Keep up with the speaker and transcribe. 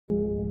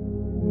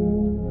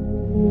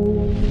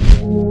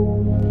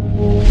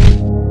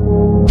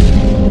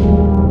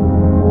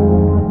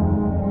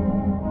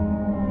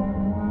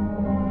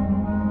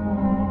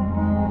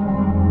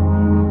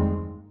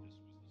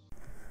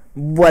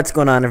What's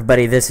going on,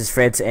 everybody? This is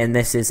Fritz, and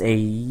this is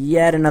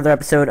yet another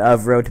episode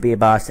of Road to Be a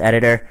Boss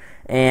Editor.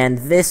 And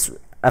this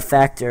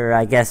effect, or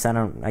I guess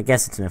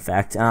it's an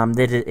effect.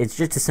 It's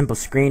just a simple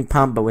screen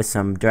pump, but with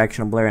some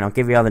directional blur, and I'll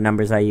give you all the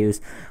numbers I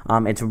use.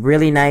 It's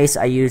really nice.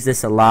 I use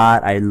this a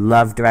lot. I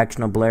love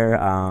directional blur.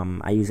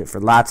 I use it for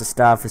lots of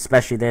stuff,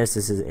 especially this.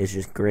 This is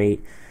just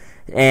great.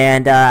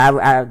 And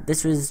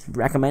this was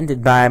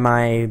recommended by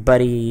my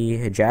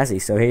buddy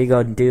Jazzy, so here you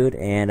go, dude,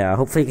 and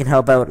hopefully it can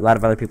help out a lot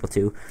of other people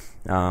too.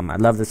 I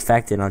love this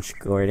effect, and I'll just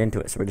go right into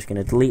it. So we're just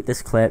going to delete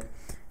this clip,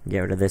 get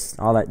rid of this,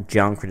 all that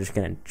junk. We're just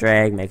going to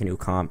drag, make a new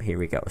comp. Here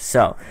we go.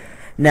 So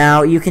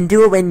now you can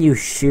do it when you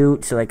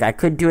shoot, so like I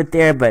could do it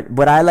there, but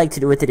what I like to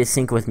do with it is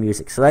sync with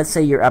music. So let's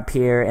say you're up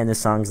here and the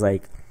song's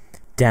like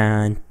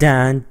dun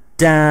dun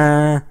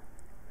dun,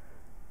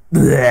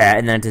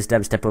 and then just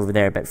dubstep over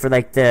there. But for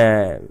like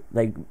the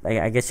like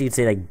I guess you could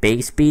say like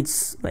bass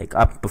beats, like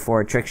up before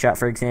a trick shot,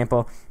 for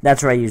example,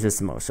 that's where I use this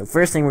the most. So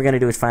first thing we're gonna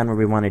do is find where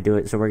we want to do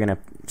it. So we're gonna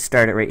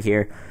start it right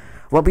here.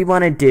 What we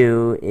want to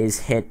do is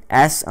hit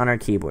S on our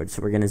keyboard.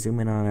 So we're gonna zoom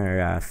in on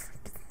our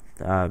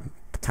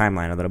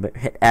timeline a little bit.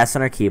 Hit S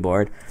on our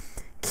keyboard.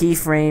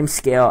 Keyframe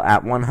scale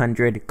at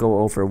 100.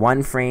 Go over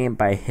one frame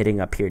by hitting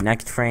up here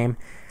next frame.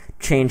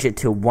 Change it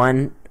to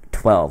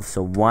 112.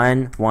 So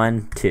 1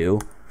 1 2.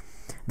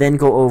 Then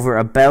go over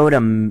about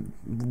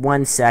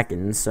 1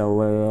 second,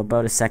 so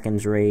about a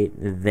second's rate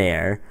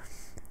there.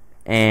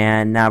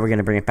 And now we're going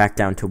to bring it back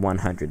down to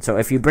 100. So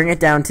if you bring it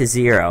down to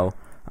 0,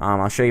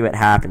 I'll show you what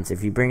happens.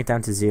 If you bring it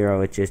down to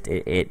 0,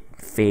 it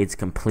fades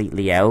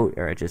completely out,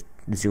 or it just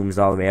zooms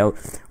all the way out.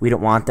 We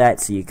don't want that,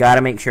 so you got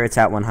to make sure it's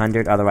at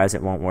 100, otherwise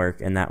it won't work,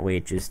 and that way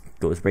it just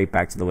goes right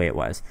back to the way it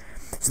was.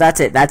 So that's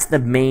it. That's the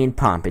main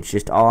pump. It's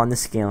just all on the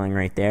scaling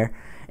right there.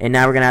 And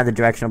now we're going to add the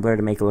directional blur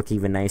to make it look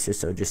even nicer.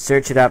 So just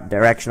search it up,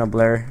 directional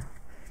blur,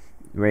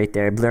 right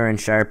there, blur and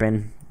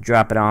sharpen,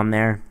 drop it on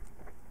there.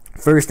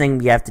 First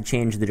thing, you have to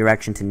change the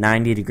direction to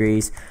 90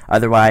 degrees.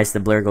 Otherwise, the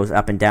blur goes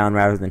up and down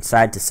rather than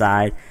side to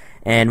side.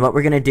 And what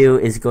we're going to do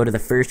is go to the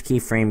first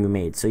keyframe we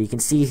made. So you can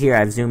see here,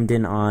 I've zoomed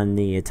in on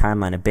the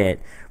timeline a bit.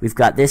 We've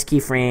got this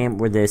keyframe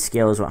where the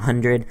scale is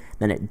 100,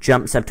 then it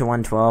jumps up to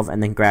 112,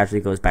 and then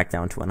gradually goes back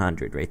down to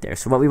 100 right there.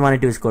 So what we want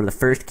to do is go to the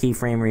first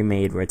keyframe we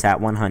made where it's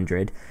at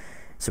 100.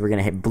 So we're going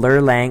to hit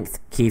blur length,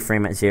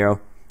 keyframe at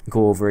 0,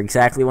 go over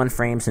exactly one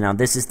frame. So now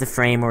this is the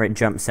frame where it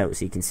jumps out.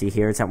 So you can see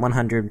here it's at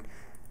 100,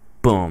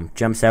 boom,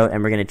 jumps out.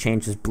 And we're going to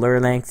change this blur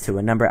length to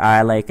a number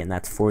I like, and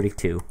that's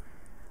 42.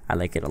 I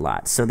like it a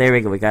lot. So there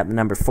we go. We got the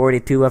number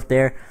 42 up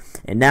there.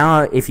 And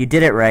now if you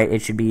did it right,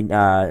 it should be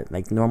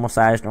like normal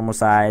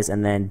size,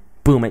 and then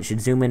boom, it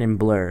should zoom in and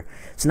blur.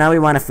 So now we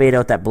want to fade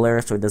out that blur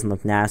so it doesn't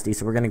look nasty.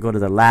 So we're going to go to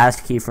the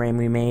last keyframe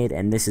we made,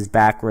 and this is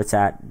back where it's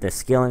at the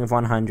scaling of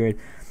 100.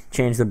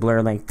 Change the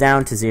blur length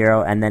down to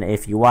 0, and then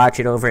if you watch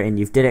it over and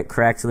you've did it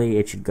correctly,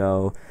 it should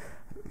go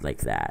like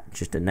that.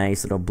 Just a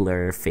nice little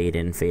blur, fade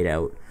in, fade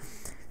out.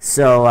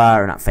 So,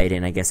 or not fade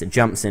in, I guess it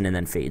jumps in and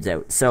then fades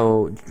out.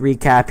 So,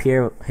 recap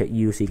here, hit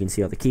U so you can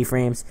see all the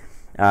keyframes.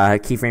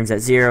 Keyframes at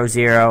 0,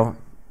 0,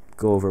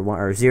 go over 1,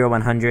 or 0,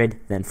 100,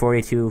 then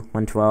 42,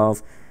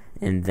 112,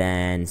 and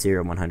then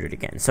 0, 100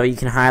 again. So you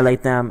can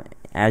highlight them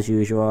as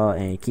usual,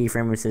 and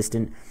keyframe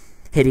assistant,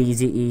 hit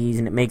easy ease,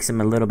 and it makes them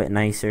a little bit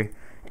nicer.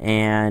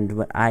 And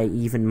what I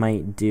even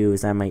might do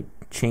is I might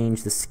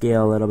change the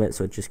scale a little bit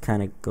so it just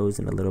kind of goes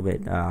in a little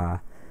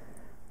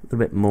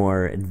bit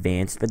more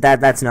advanced. But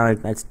that's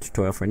a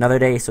tutorial for another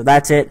day. So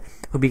that's it.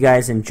 Hope you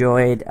guys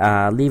enjoyed.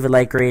 Leave a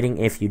like rating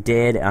if you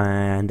did,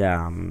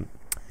 and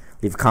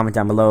leave a comment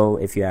down below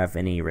if you have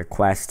any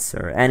requests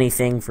or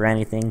anything for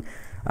anything.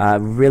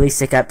 Really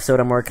sick episode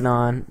I'm working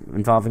on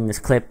involving this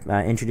clip,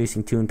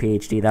 introducing Toon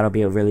PhD. That'll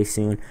be out really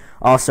soon.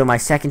 Also, my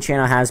second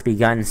channel has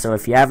begun, so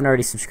if you haven't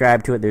already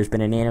subscribed to it, there's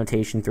been an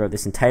annotation throughout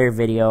this entire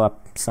video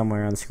up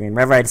somewhere on the screen,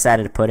 wherever I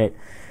decided to put it.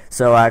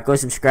 So go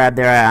subscribe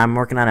there. I'm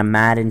working on a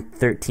Madden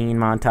 13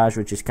 montage,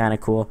 which is kind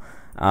of cool,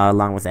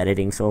 along with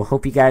editing. So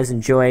hope you guys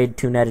enjoyed.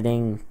 Toon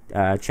editing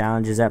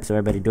challenge is up, so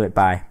everybody do it.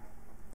 Bye.